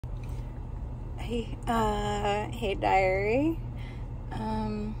Hey diary,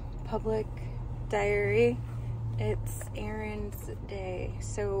 public diary, it's Aaron's day,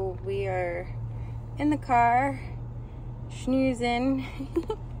 so we are in the car, schnoozing,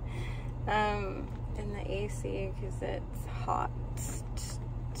 in the AC, because it's hot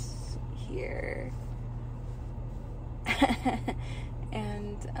here,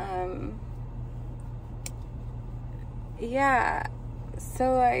 and, yeah,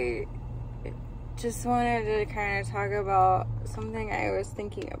 so I just wanted to kind of talk about something I was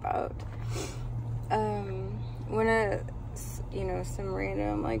thinking about. When some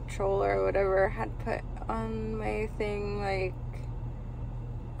random like troll or whatever had put on my thing like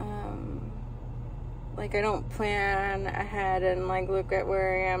I don't plan ahead and like look at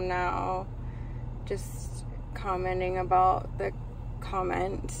where I am now, just commenting about the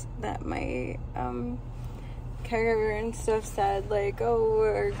comment that my caregiver and stuff said, like, oh,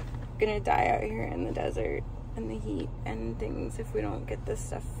 we're gonna die out here in the desert and the heat and things if we don't get this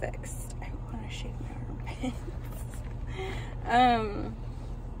stuff fixed. I want to shave my armpits.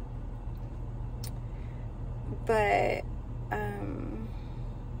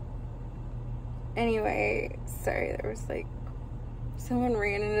 Anyway, sorry, there was like someone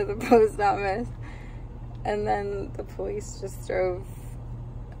ran into the post office and then the police just drove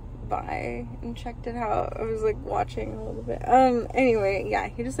by and checked it out. I was like watching a little bit. Anyway, yeah,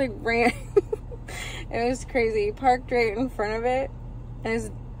 he just like ran. It was crazy. He parked right in front of it and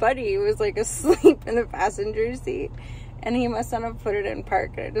his buddy was like asleep in the passenger seat and he must not have put it in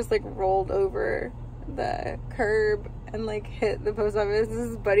park and it just like rolled over the curb and like hit the post office.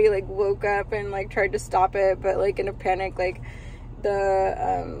 His buddy like woke up and like tried to stop it, but like in a panic, like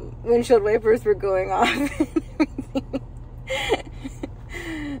the windshield wipers were going off and everything.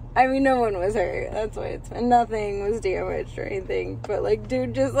 I mean, no one was hurt. That's why nothing was damaged or anything. But like,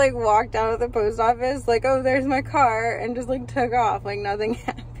 dude just like walked out of the post office, like, oh, there's my car, and just like took off, like nothing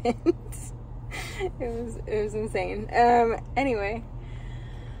happened. It was insane. Anyway,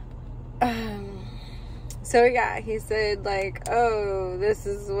 so yeah, he said like, oh, this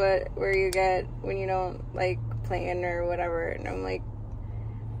is where you get when you don't like plan or whatever, and I'm like,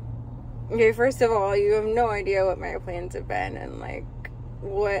 okay, first of all, you have no idea what my plans have been and like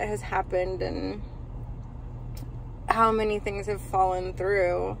what has happened and how many things have fallen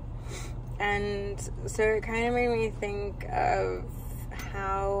through. And so it kind of made me think of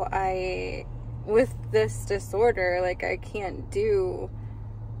how with this disorder, like I can't do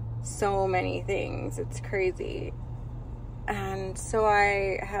so many things. It's crazy. And so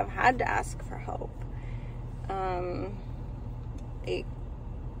I have had to ask for help. Like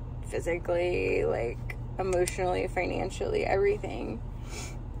physically, like emotionally, financially, everything.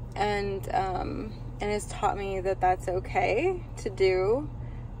 And it's taught me that that's okay to do,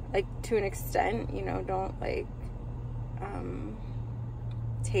 like to an extent, you know, don't like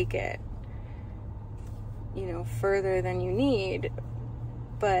take it, you know, further than you need,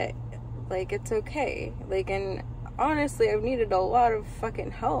 but like it's okay. Like, and honestly, I've needed a lot of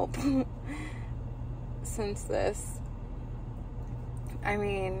fucking help since this. I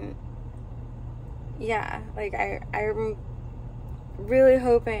mean, yeah, like I'm really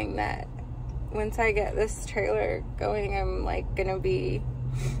hoping that once I get this trailer going, I'm like gonna be,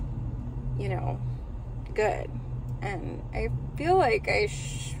 you know, good. And I feel like I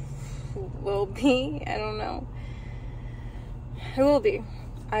will be. I don't know.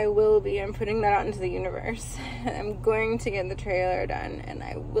 I will be. I'm putting that out into the universe. I'm going to get the trailer done and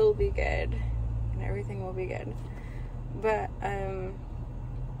I will be good and everything will be good. But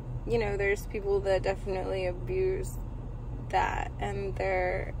you know, there's people that definitely abuse that and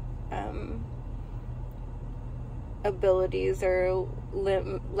their abilities or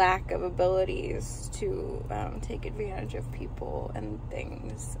lack of abilities to take advantage of people and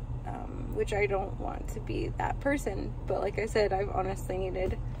things, which I don't want to be that person. But like I said, I've honestly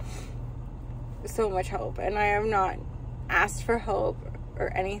needed so much help, and I have not asked for help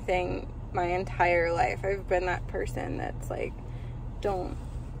or anything my entire life. I've been that person that's like, don't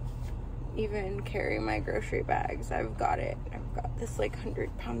even carry my grocery bags. I've got it. I've got this like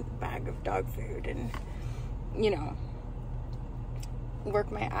 100-pound bag of dog food, and you know,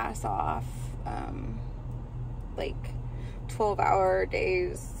 work my ass off, like 12-hour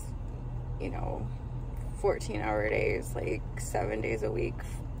days, you know, 14-hour days, like 7 days a week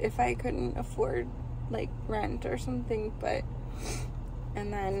if I couldn't afford like rent or something. But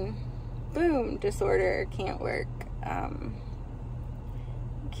and then boom, disorder, can't work,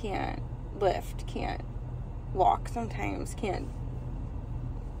 can't lift, can't walk sometimes, can't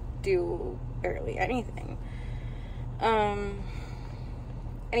do barely anything.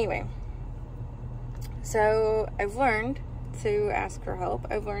 Anyway, So I've learned to ask for help.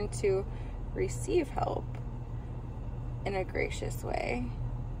 I've learned to receive help in a gracious way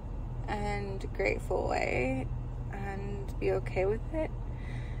and grateful way and be okay with it.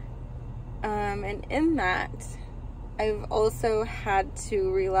 And in that, I've also had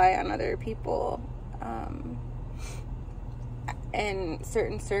to rely on other people in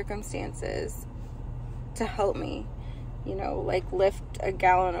certain circumstances to help me, you know, like lift a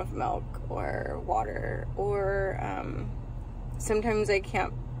gallon of milk or water, or sometimes I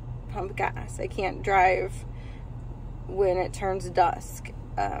can't pump gas. I can't drive when it turns dusk,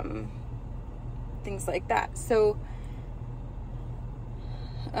 things like that. So,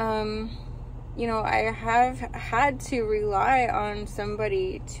 you know, I have had to rely on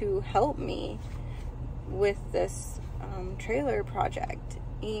somebody to help me with this trailer project.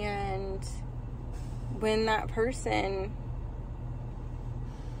 And when that person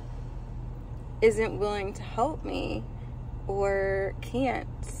isn't willing to help me, or can't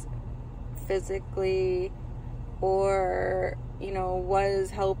physically, or, you know, was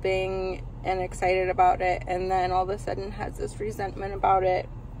helping and excited about it, and then all of a sudden has this resentment about it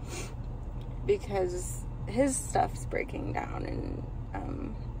because his stuff's breaking down, and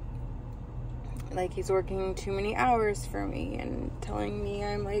like he's working too many hours for me and telling me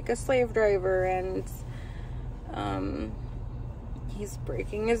I'm like a slave driver, and he's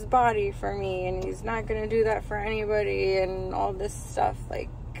breaking his body for me, and he's not gonna do that for anybody, and all this stuff. Like,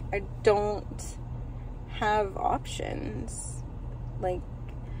 I don't have options. Like,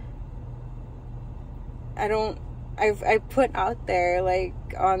 I put out there, like,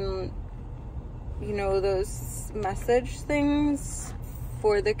 on, you know, those message things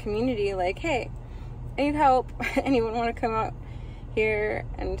for the community, like, hey, I need help. Anyone want to come out here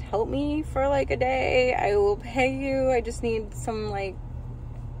and help me for like a day? I will pay you. I just need some like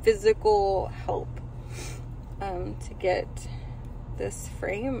physical help to get this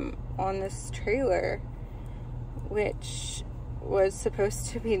frame on this trailer, which was supposed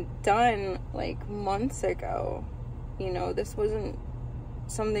to be done like months ago. You know, this wasn't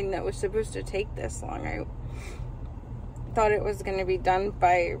something that was supposed to take this long. I thought it was going to be done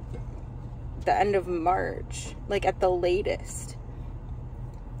by the end of March, like at the latest.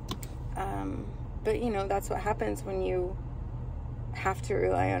 But you know, that's what happens when you have to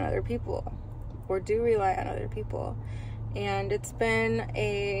rely on other people, or do rely on other people. And it's been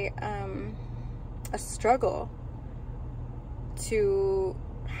a struggle to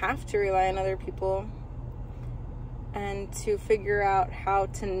have to rely on other people, and to figure out how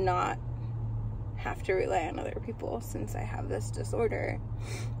to not have to rely on other people, since I have this disorder.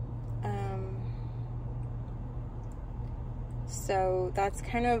 So that's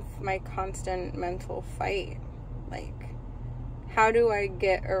kind of my constant mental fight. Like, how do I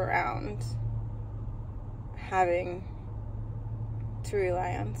get around having to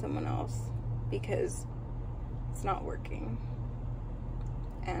rely on someone else, because it's not working?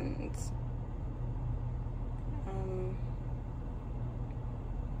 And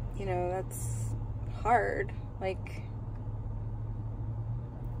you know, that's hard. Like,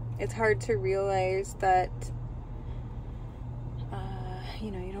 it's hard to realize that you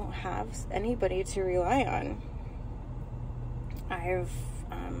know, you don't have anybody to rely on. I've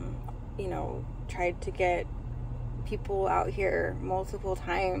you know, tried to get people out here multiple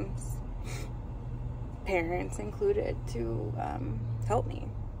times, parents included, to help me,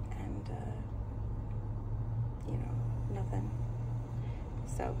 and you know, nothing.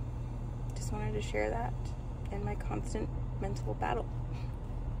 So just wanted to share that in my constant mental battle.